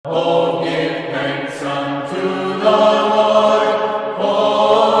Oh, give thanks unto the Lord,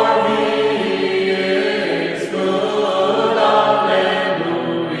 for he is good. Alleluia.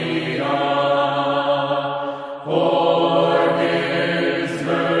 For his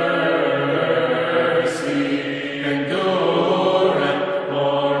mercy endureth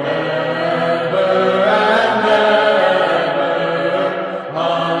forever and ever.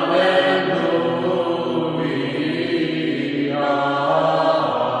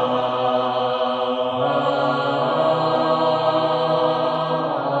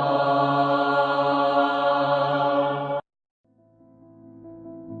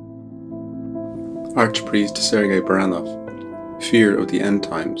 Archpriest Sergiy Baranov, Fear of the End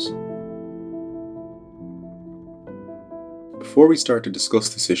Times. Before we start to discuss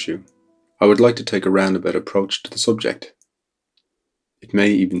this issue, I would like to take a roundabout approach to the subject. It may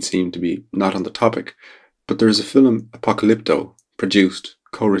even seem to be not on the topic, but there is a film, Apocalypto, produced,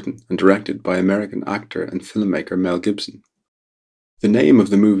 co-written and directed by American actor and filmmaker Mel Gibson. The name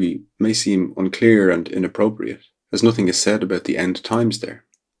of the movie may seem unclear and inappropriate, as nothing is said about the end times there.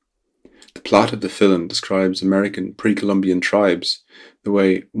 The plot of the film describes American pre-Columbian tribes, the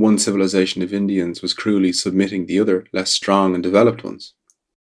way one civilization of Indians was cruelly submitting the other, less strong and developed ones.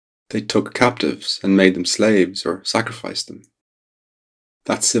 They took captives and made them slaves or sacrificed them.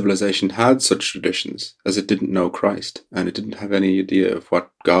 That civilization had such traditions, as it didn't know Christ, and it didn't have any idea of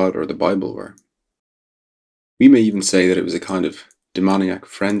what God or the Bible were. We may even say that it was a kind of demoniac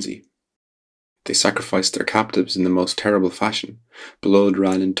frenzy. They sacrificed their captives in the most terrible fashion. Blood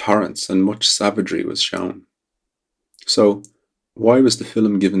ran in torrents and much savagery was shown. So, why was the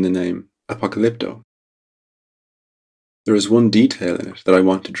film given the name Apocalypto? There is one detail in it that I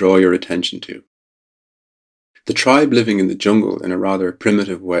want to draw your attention to. The tribe living in the jungle in a rather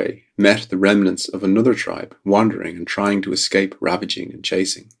primitive way met the remnants of another tribe wandering and trying to escape ravaging and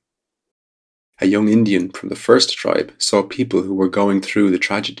chasing. A young Indian from the first tribe saw people who were going through the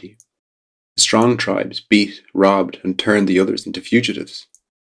tragedy. Strong tribes beat, robbed, and turned the others into fugitives.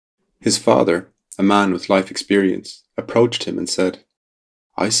 His father, a man with life experience, approached him and said,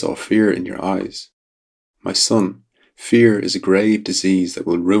 "I saw fear in your eyes. My son, fear is a grave disease that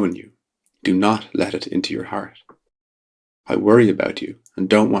will ruin you. Do not let it into your heart. I worry about you and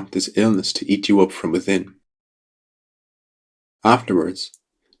don't want this illness to eat you up from within." Afterwards,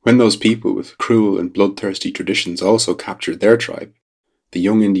 when those people with cruel and bloodthirsty traditions also captured their tribe, the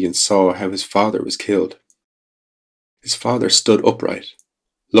young Indian saw how his father was killed. His father stood upright,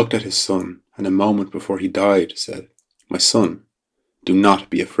 looked at his son, and a moment before he died said, "My son, do not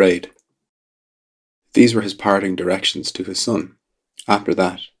be afraid." These were his parting directions to his son. After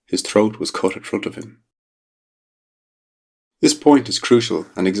that, his throat was cut in front of him. This point is crucial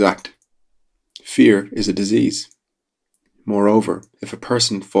and exact. Fear is a disease. Moreover, if a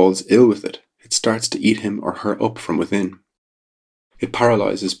person falls ill with it, it starts to eat him or her up from within. It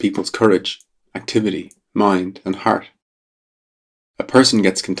paralyzes people's courage, activity, mind, and heart. A person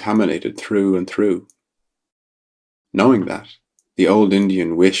gets contaminated through and through. Knowing that, the old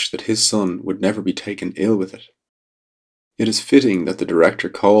Indian wished that his son would never be taken ill with it. It is fitting that the director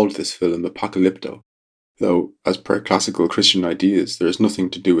called this film Apocalypto, though, as per classical Christian ideas, there is nothing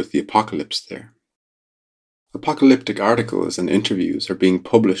to do with the apocalypse there. Apocalyptic articles and interviews are being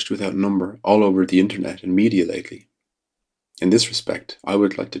published without number all over the internet and media lately. In this respect, I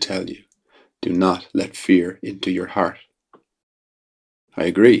would like to tell you, do not let fear into your heart. I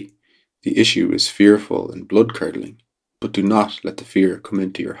agree, the issue is fearful and blood-curdling, but do not let the fear come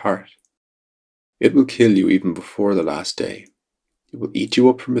into your heart. It will kill you even before the last day. It will eat you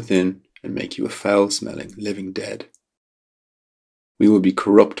up from within and make you a foul-smelling, living dead. We will be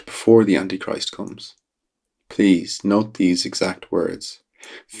corrupt before the Antichrist comes. Please note these exact words.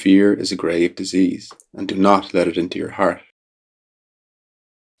 Fear is a grave disease, and do not let it into your heart.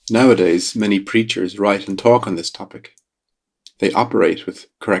 Nowadays, many preachers write and talk on this topic. They operate with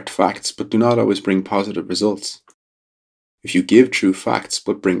correct facts, but do not always bring positive results. If you give true facts,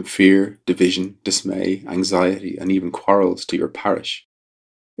 but bring fear, division, dismay, anxiety, and even quarrels to your parish,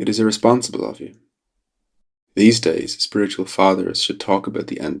 it is irresponsible of you. These days, spiritual fathers should talk about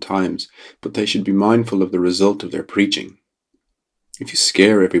the end times, but they should be mindful of the result of their preaching. If you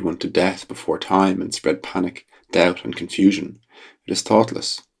scare everyone to death before time and spread panic, doubt, and confusion, it is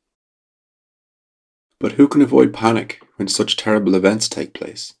thoughtless. But who can avoid panic when such terrible events take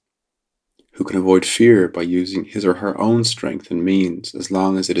place? Who can avoid fear by using his or her own strength and means as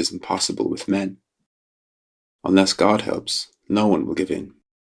long as it is impossible with men? Unless God helps, no one will give in.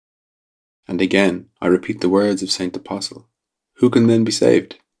 And again, I repeat the words of Saint Apostle, who can then be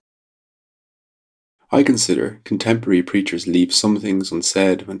saved? I consider contemporary preachers leave some things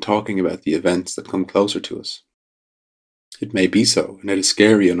unsaid when talking about the events that come closer to us. It may be so, and it is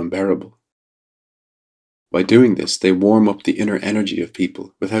scary and unbearable. By doing this, they warm up the inner energy of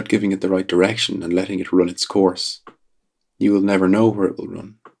people without giving it the right direction and letting it run its course. You will never know where it will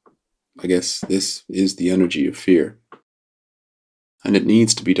run. I guess this is the energy of fear. And it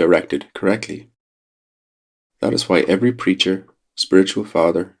needs to be directed correctly. That is why every preacher, spiritual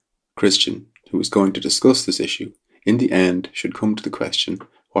father, Christian who is going to discuss this issue, in the end should come to the question,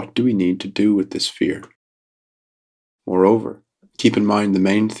 what do we need to do with this fear? Moreover, keep in mind the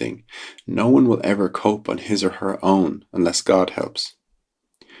main thing, no one will ever cope on his or her own unless God helps.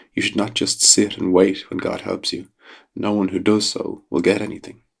 You should not just sit and wait when God helps you. No one who does so will get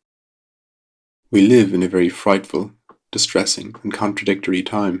anything. We live in a very frightful, distressing, and contradictory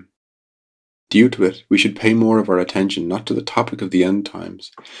time. Due to it, we should pay more of our attention not to the topic of the end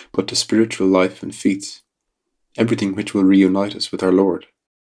times, but to spiritual life and feats, everything which will reunite us with our Lord.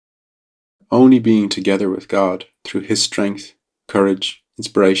 Only being together with God, through His strength, courage,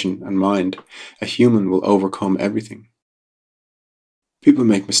 inspiration, and mind, a human will overcome everything. People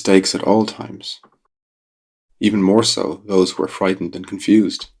make mistakes at all times, even more so those who are frightened and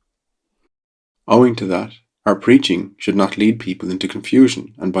confused. Owing to that, our preaching should not lead people into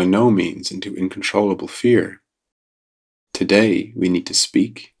confusion and by no means into uncontrollable fear. Today, we need to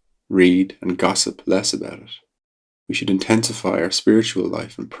speak, read, and gossip less about it. We should intensify our spiritual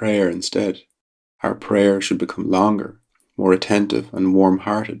life and prayer instead. Our prayer should become longer, more attentive, and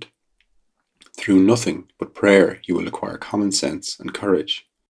warm-hearted. Through nothing but prayer, you will acquire common sense and courage.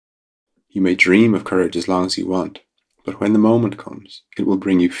 You may dream of courage as long as you want, but when the moment comes, it will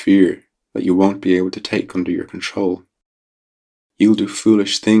bring you fear that you won't be able to take under your control. You'll do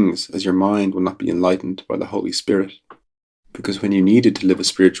foolish things as your mind will not be enlightened by the Holy Spirit, because when you needed to live a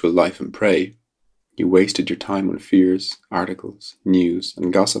spiritual life and pray, you wasted your time on fears, articles, news,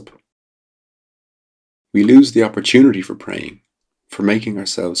 and gossip. We lose the opportunity for praying, for making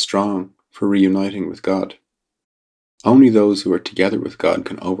ourselves strong, for reuniting with God. Only those who are together with God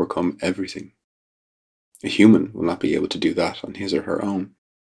can overcome everything. A human will not be able to do that on his or her own.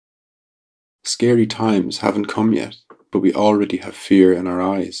 Scary times haven't come yet, but we already have fear in our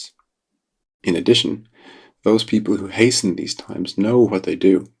eyes. In addition, those people who hasten these times know what they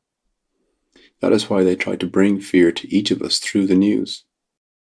do. That is why they try to bring fear to each of us through the news.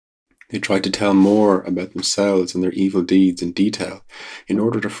 They try to tell more about themselves and their evil deeds in detail in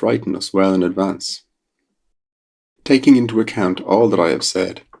order to frighten us well in advance. Taking into account all that I have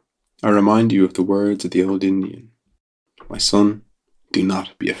said, I remind you of the words of the old Indian, "My son, do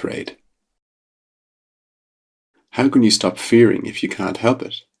not be afraid." How can you stop fearing if you can't help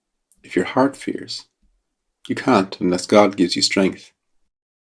it? If your heart fears? You can't unless God gives you strength.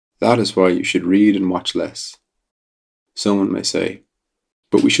 That is why you should read and watch less. Someone may say,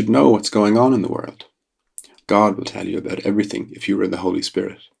 but we should know what's going on in the world. God will tell you about everything if you are in the Holy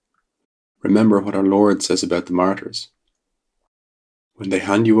Spirit. Remember what our Lord says about the martyrs. When they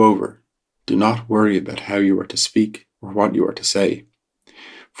hand you over, do not worry about how you are to speak or what you are to say.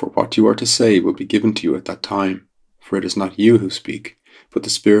 For what you are to say will be given to you at that time. For it is not you who speak, but the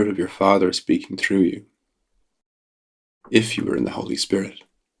Spirit of your Father speaking through you. If you are in the Holy Spirit.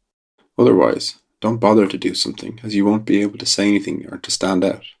 Otherwise, don't bother to do something, as you won't be able to say anything or to stand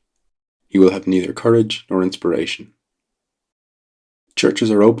out. You will have neither courage nor inspiration.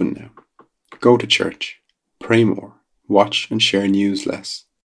 Churches are open now. Go to church. Pray more. Watch and share news less.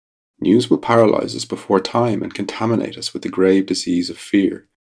 News will paralyze us before time and contaminate us with the grave disease of fear,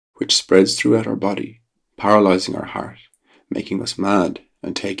 which spreads throughout our body, paralyzing our heart, making us mad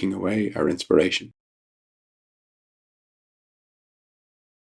and taking away our inspiration.